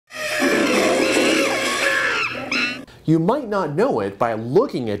You might not know it by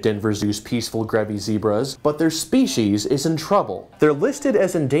looking at Denver Zoo's peaceful Grevy zebras, but their species is in trouble. They're listed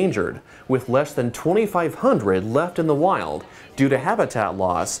as endangered, with less than 2,500 left in the wild due to habitat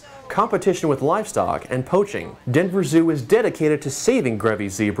loss, competition with livestock, and poaching. Denver Zoo is dedicated to saving Grevy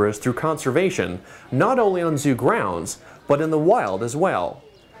zebras through conservation, not only on zoo grounds, but in the wild as well.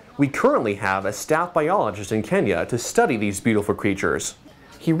 We currently have a staff biologist in Kenya to study these beautiful creatures.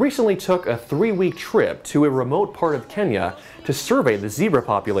 He recently took a 3-week trip to a remote part of Kenya to survey the zebra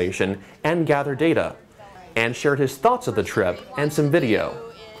population and gather data, and shared his thoughts of the trip and some video.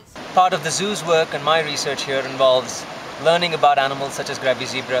 Part of the zoo's work and my research here involves learning about animals such as Grevy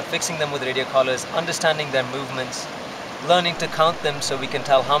zebra, fixing them with radio collars, understanding their movements, learning to count them so we can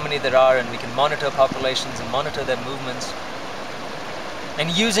tell how many there are and we can monitor populations and monitor their movements, and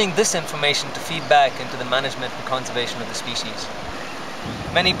using this information to feed back into the management and conservation of the species.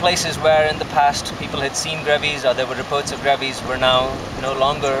 Many places where in the past people had seen Grevies or there were reports of Grevies were now no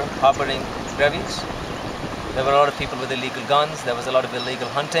longer harboring Grevies. There were a lot of people with illegal guns, there was a lot of illegal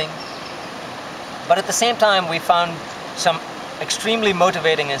hunting. But at the same time, we found some extremely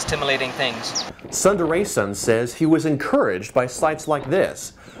motivating and stimulating things. Sundaresan says he was encouraged by sites like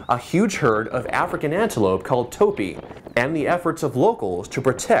this, a huge herd of African antelope called topi, and the efforts of locals to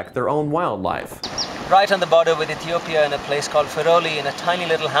protect their own wildlife. Right on the border with Ethiopia, in a place called Feroli, in a tiny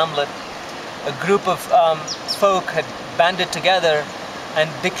little hamlet, a group of folk had banded together and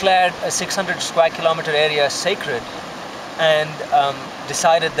declared a 600 square kilometer area sacred, and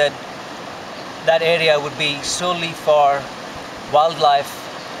decided that that area would be solely for wildlife,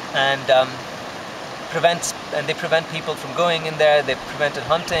 and they prevent people from going in there. They prevented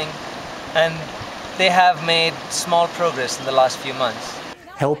hunting, and they have made small progress in the last few months,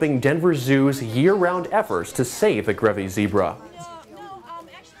 helping Denver Zoo's year-round efforts to save the Grevy zebra.